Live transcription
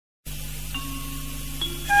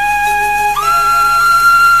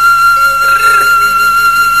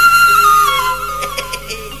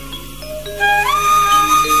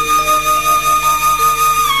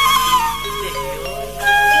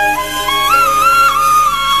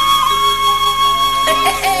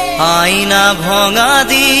আইনা ভঙা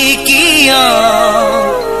দি কিয়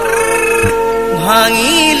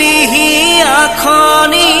ভাঙিলিহি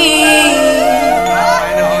আখনি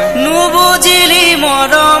নুবুজিলি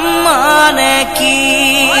মৰম মানে কি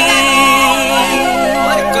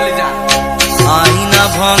আইনা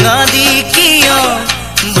ভঙা দি কিয়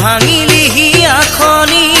ভাঙিলিহি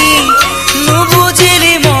আখনি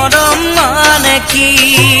নুবুজিলি মৰম মানে কি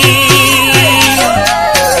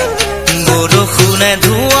বৰষুণে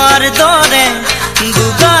ধোঁৱাৰ দৰে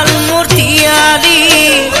দুগাল মূৰ্তিয়ালি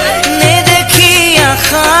নেদেখি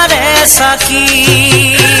আশাৰে চাকি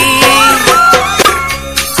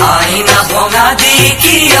আইনা ভঙা দি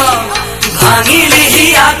কিয় ভাঙিলিহি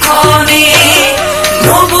আখনি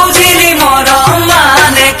নুবুজিলি মৰম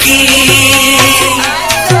মানে কি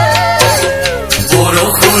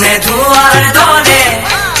বৰষুণে ধোঁৱাৰ দৰে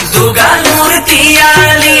দুগাল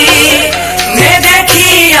মূৰ্তিয়ালি নেদেখি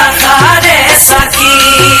আশাৰে চাকি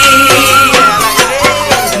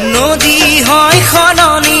নদী হয়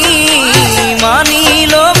সলনি মানি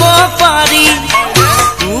ল'ব পাৰি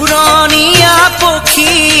উৰণীয়া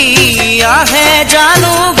পক্ষী আহে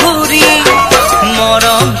জানো ঘূৰি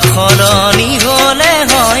মৰম সলনি হলে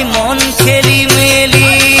হয় মন খেলি মেলি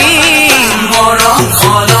মৰম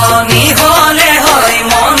সলনি হলে হয়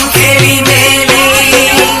মন খেলি মেলি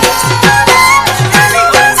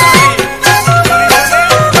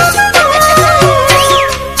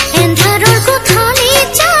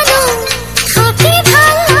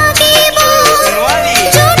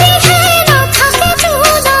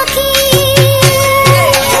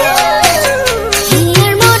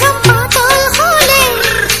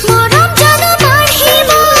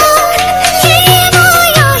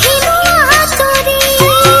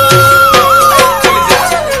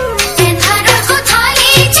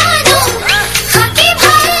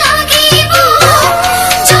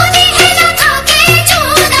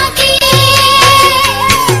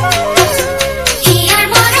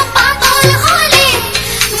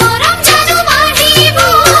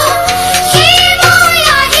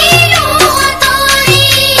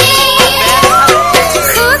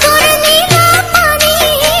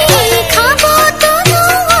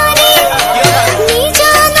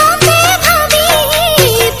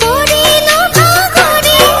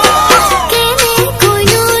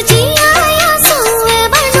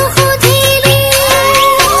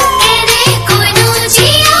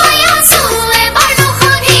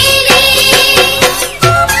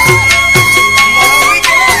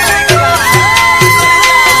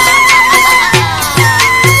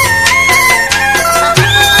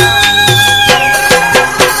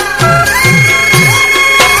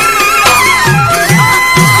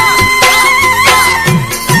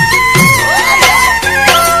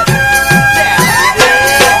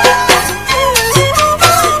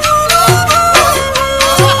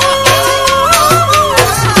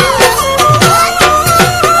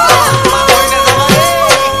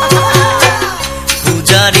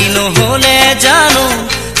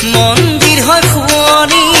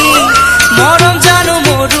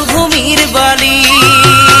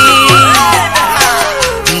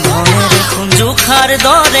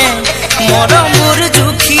দৰে মৰমৰ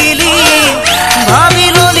জুখিলি ভাবি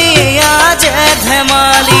ললি আজ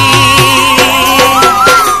ধেমালি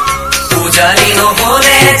পূজাৰী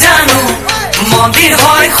নহলে জানো মন্দিৰ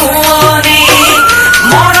হয় শুৱনি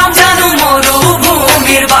মৰম জানো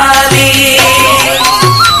মৰুভূমিৰ বালি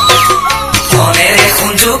ধনেৰে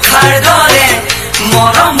জোখাৰ দৰে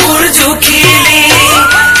মৰমবোৰ জুখিলি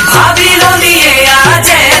ভাবি ললি আজ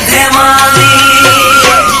ধেমালি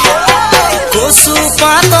কচু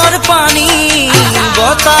পাতৰ পানী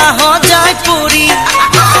বতাহ যায় পৰি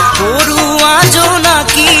পৰুৱা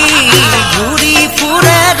জোনাকী ঘূৰি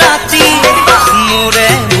ফুৰে ৰাতি মোৰে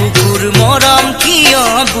বুকুৰ মৰম কিয়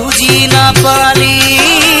বুজি নাপালি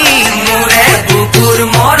মোৰে বুকুৰ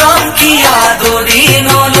মৰম কিয় দৰি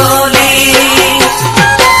নললি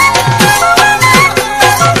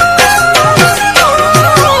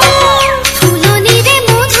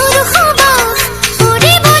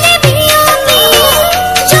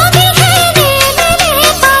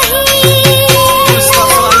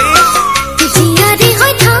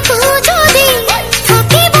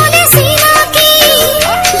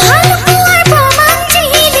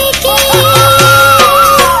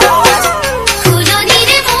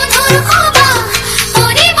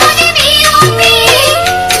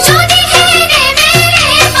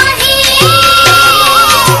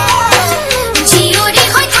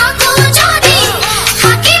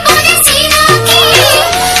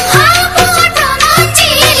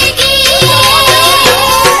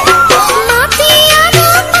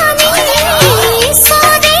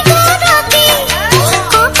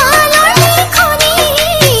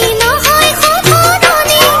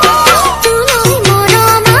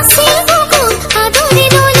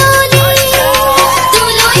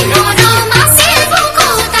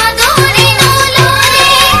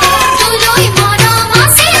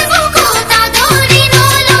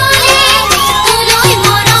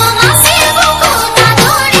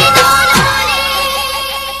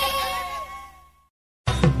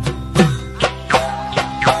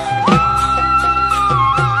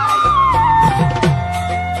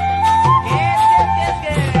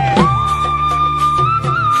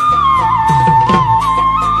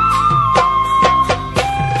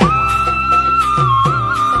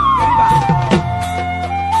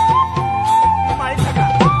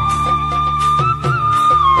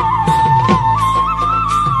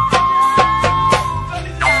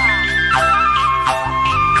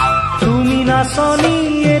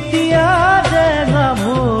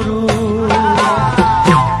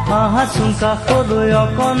কাষলৈ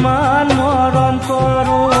অকণমান মৰম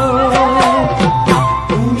কৰো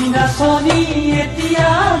তুমি নাচনি এতিয়া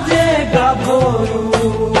যে গাভৰু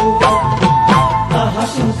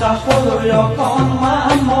আহাচোন কাষলৈ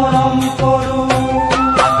অকণমান মৰম কৰো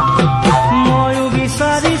ময়ো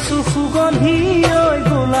বিচাৰিছো সুগন্ধি ঐ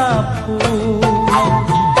গোলাপ ফুল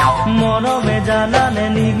মৰমে জানানে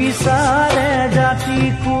নিবিচাৰে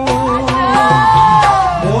জাতিকো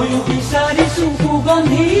ময়ো বিচাৰিছো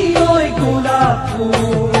সুগন্ধি ঐ গোলাপ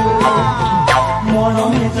ফুল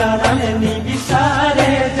মৰমে জানানে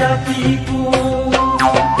নিবিচাৰে জাতিকো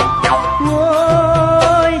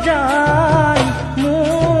ঐ জান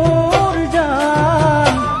মোৰ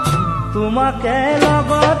জান তোমাকে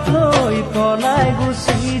লগত লৈ পলাই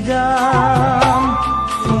গুচি যাম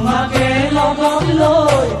তোমাকে লগত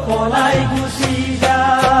লৈ পলাই গুচি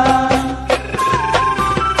যাম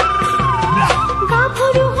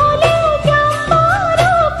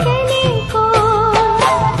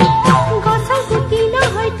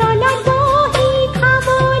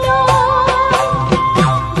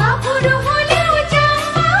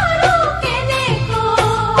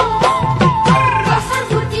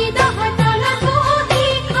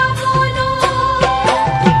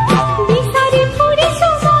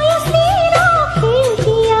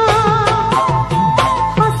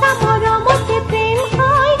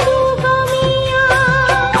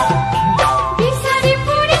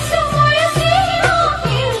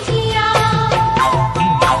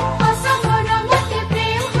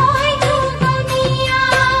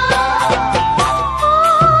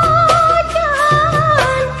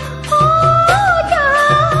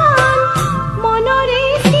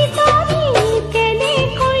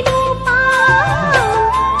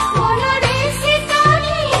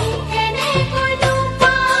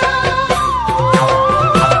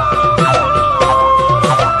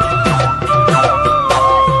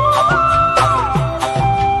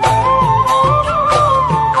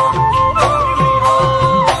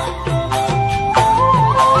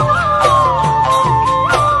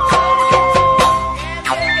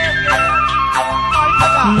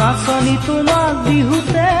নাচনি তোমাক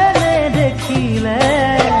বিহুতে দেখিলে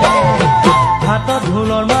হাতত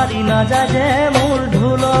ঢোলৰ মাৰি নাযায় যে মোৰ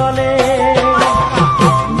ঢোললে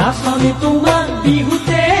নাচনি তোমাক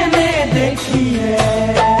বিহুতে দেখিলে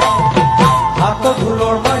হাতত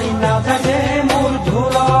ঢোলৰ মাৰি নাযায় যে মোৰ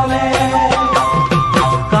ঢোললে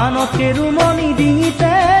কাণত কেৰুমণি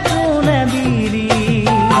ডিঙিতে তোনে বিৰি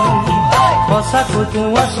সঁচাকৈ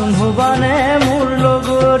কোৱাচোন হবানে মোৰ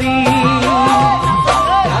লগৰী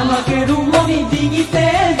কেৰুমণি ডিঙিতে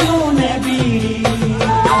জোনে বিৰি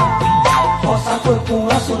সঁচাকৈ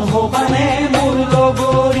কোৱাচোন হবানে মোৰ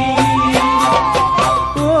লগৰী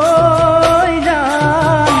ঐ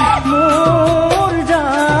জান মোৰ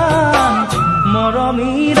জান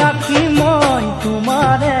মৰমি ৰাখি মই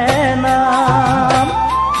তোমাৰে নাম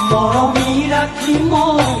মৰমি ৰাখি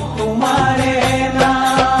মই তোমাৰে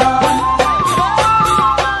নাম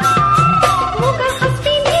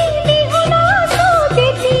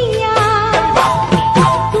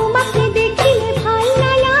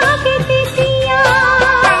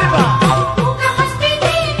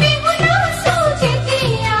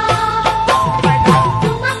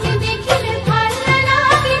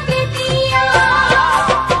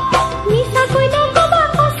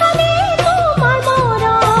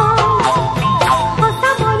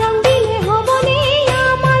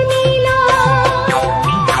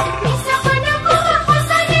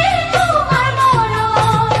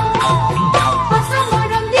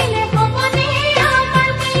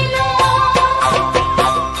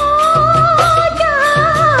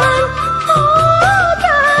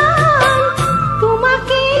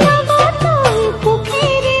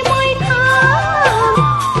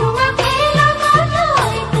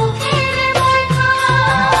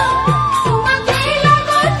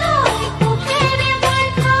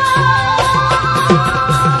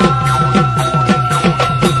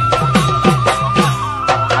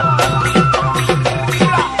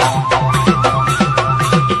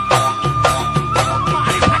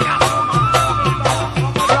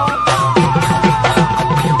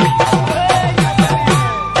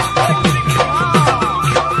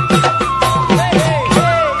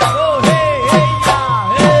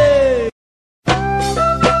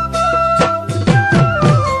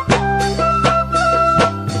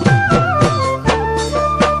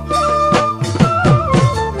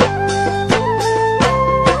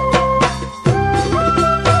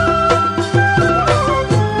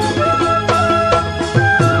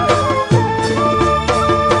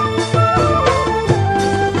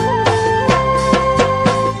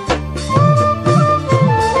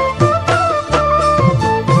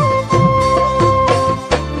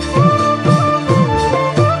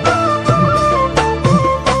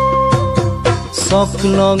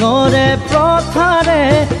চকলঙৰে প্ৰথাৰে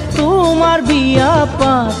তোমাৰ বিয়া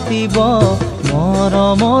পাতিব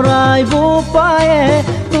মৰমৰাই বোপায়ে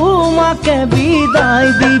তোমাকে বিদায়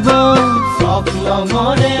দিব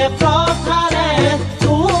চকলঙৰে প্ৰথাৰে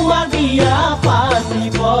তোমাৰ বিয়া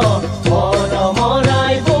পাতিব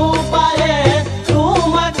মৰমৰাই বোপায়ে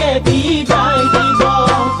তোমাকে বিদায় দিব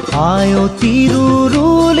আয়ো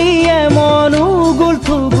তিৰুৰুলিয়ে মনো গুল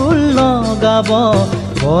থুগুল লগাব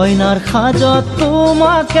কইনাৰ সাজত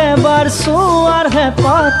তোমাক এবাৰ চোৱাৰ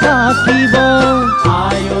হেঁপাহ থাকিব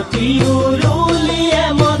আয়ো তিৰুৰুলিয়ে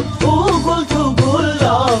মন উগুল থুগুল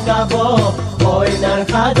লগাব কইনাৰ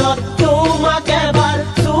সাজত তোমাক এবাৰ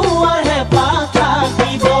চোৱাৰ হেঁপাহ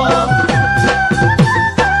থাকিব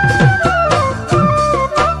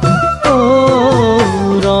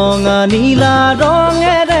ৰঙা নীলা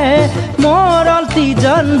ৰঙেৰে মৰল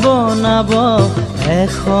তিজান বনাব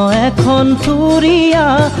এখন থুৰীয়া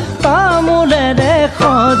তামোলেৰে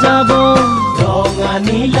সজাব ৰঙা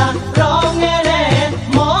নীলা ৰঙেৰে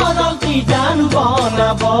মৰল তিজান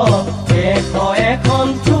বনাব এখন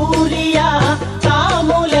থুৰীয়া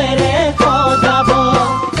তামোলেৰে সজাব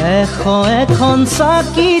এখন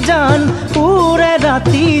চাকি জান পুৰে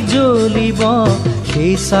ৰাতি জ্বলিব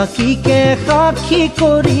সেই চাকিকে সাক্ষী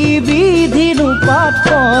কৰি বিধিৰ পাঠ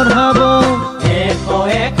পঢ়াব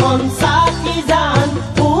এখন চাকি জান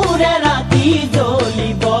পুৰে ৰাতি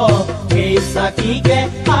জ্বলিব সেই চাকিকে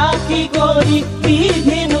সাক্ষী কৰি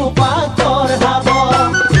বিধিৰ পাঠ পঢ়াব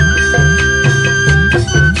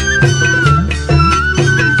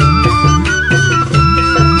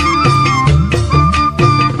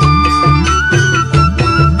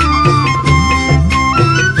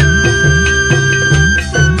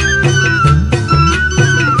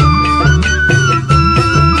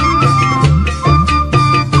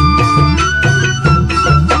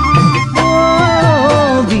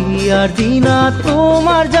দিনা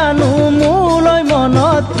তোমাৰ জানো মোলৈ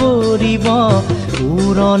মনত পৰিব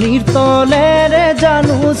পুৰণিৰ তলেৰে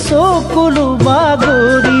জানো চকুলো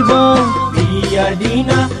বাগৰিব বিয়াৰ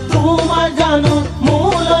দিনা তোমাৰ জানো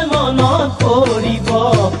মোলৈ মনত পৰিব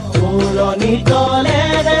পুৰণিৰ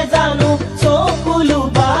তলেৰে জানো চকুলো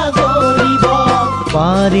বাগৰিব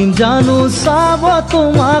পাৰিম জানো চাব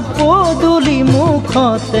তোমাক পদূলি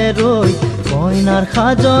মুখতে ৰৈ কইনাৰ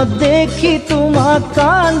সাজত দেখি তোমাক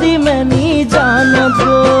কান্দি মেনি জানত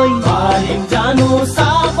গৈ পাৰিম জানো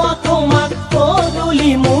চাব তোমাক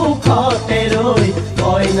পদূলি মুখতে ৰৈ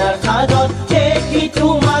কইনাৰ সাজত দেখি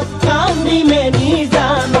তোমাক কান্দি মেনি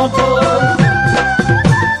জানত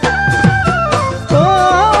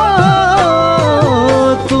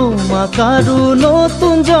তোমাক আৰু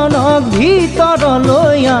নতুন জনক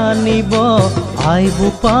ভিতৰলৈ আনিব আইব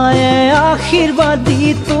পায়ে আশীৰ্বাদ দি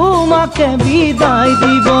তোমাকে বিদায়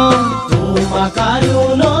দিব তোমাক আৰু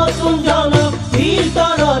নতুন জনক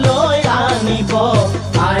ভিতৰলৈ আনিব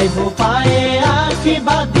আইব পায়ে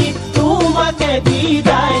আশীৰ্বাদ দি তোমাকে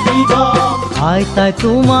বিদায় দিব আইতাই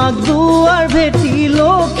তোমাক দুৱাৰ ভেটি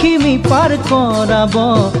লখিমী পাৰ কৰাব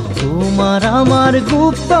তোমাৰ আমাৰ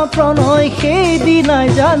গুপ্ত প্ৰণয় সেইদিনাই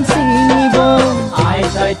জান চিনিব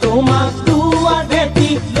আইতাই তোমাক দুৱাৰ ভেটি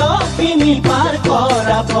লখিমী পাৰ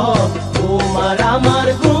কৰাব তোমাৰ আমাৰ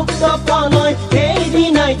গুপ্ত প্ৰণয়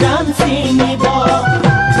সেইদিনাই জান চিনিব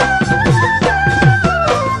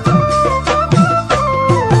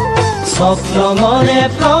চকলঙৰে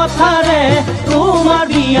প্ৰথাৰে তোমাৰ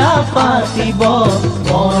বিয়া পাতিব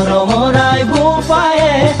মৰমৰাই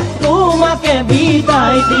বোপায়ে তোমাকে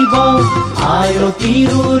বিদায় দিব আয়ো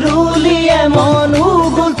তিৰুৰুলিয়ে মন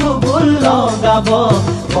উগুল থুগুল লগাব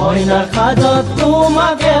কইনাৰ সাজত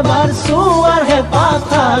তোমাক এবাৰ চোৱাৰ হেঁপাহ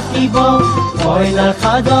থাকিব কইনাৰ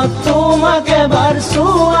সাজত তোমাক এবাৰ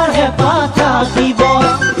চোৱাৰ হেঁপাহ থাকিব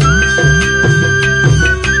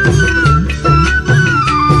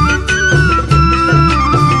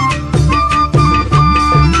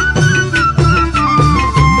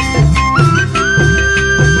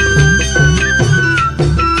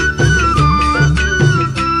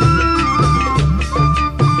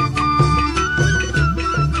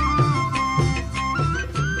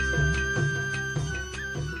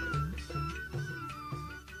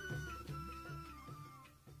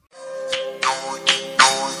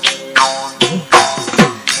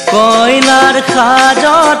কইনাৰ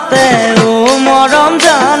সাজতে ও মৰম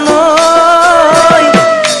জানো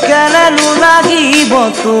কেনেনো লাগিব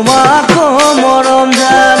তোমাক মৰম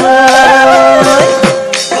জানো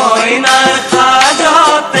কইনাৰ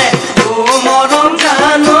সাজতে ও মৰম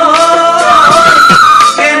জানো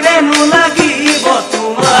কেনেনো লাগিব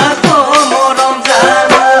তোমাক মৰম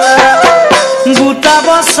জানো গোটা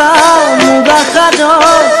বছাও মুগা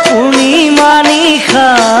সাজত পূৰ্ণিমা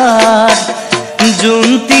নিশাত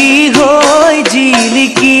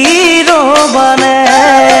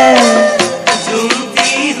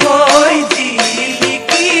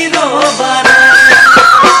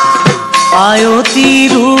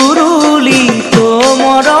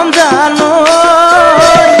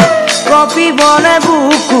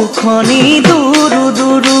দুৰু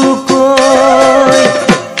দুৰুকৈ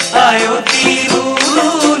আয়তি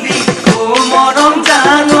ৰুলি ও মৰম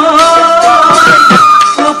জানো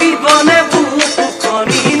কপিবনে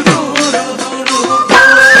বুকুখনি দুৰু দুৰুকৈ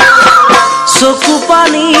চকু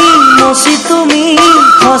পানী মচি তুমি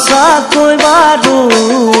সঁচাকৈ বাৰু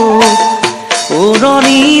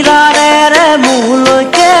উৰণিৰাৰে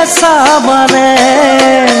মোলৈকে চাবানে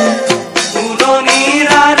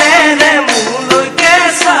উৰণিৰাৰে মোলৈকে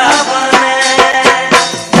চাবানে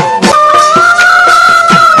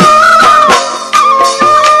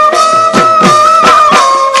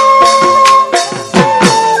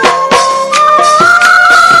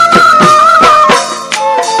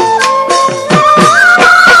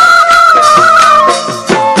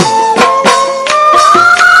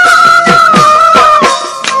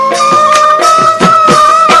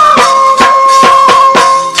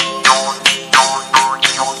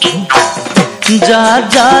যা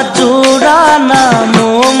যা চোৰা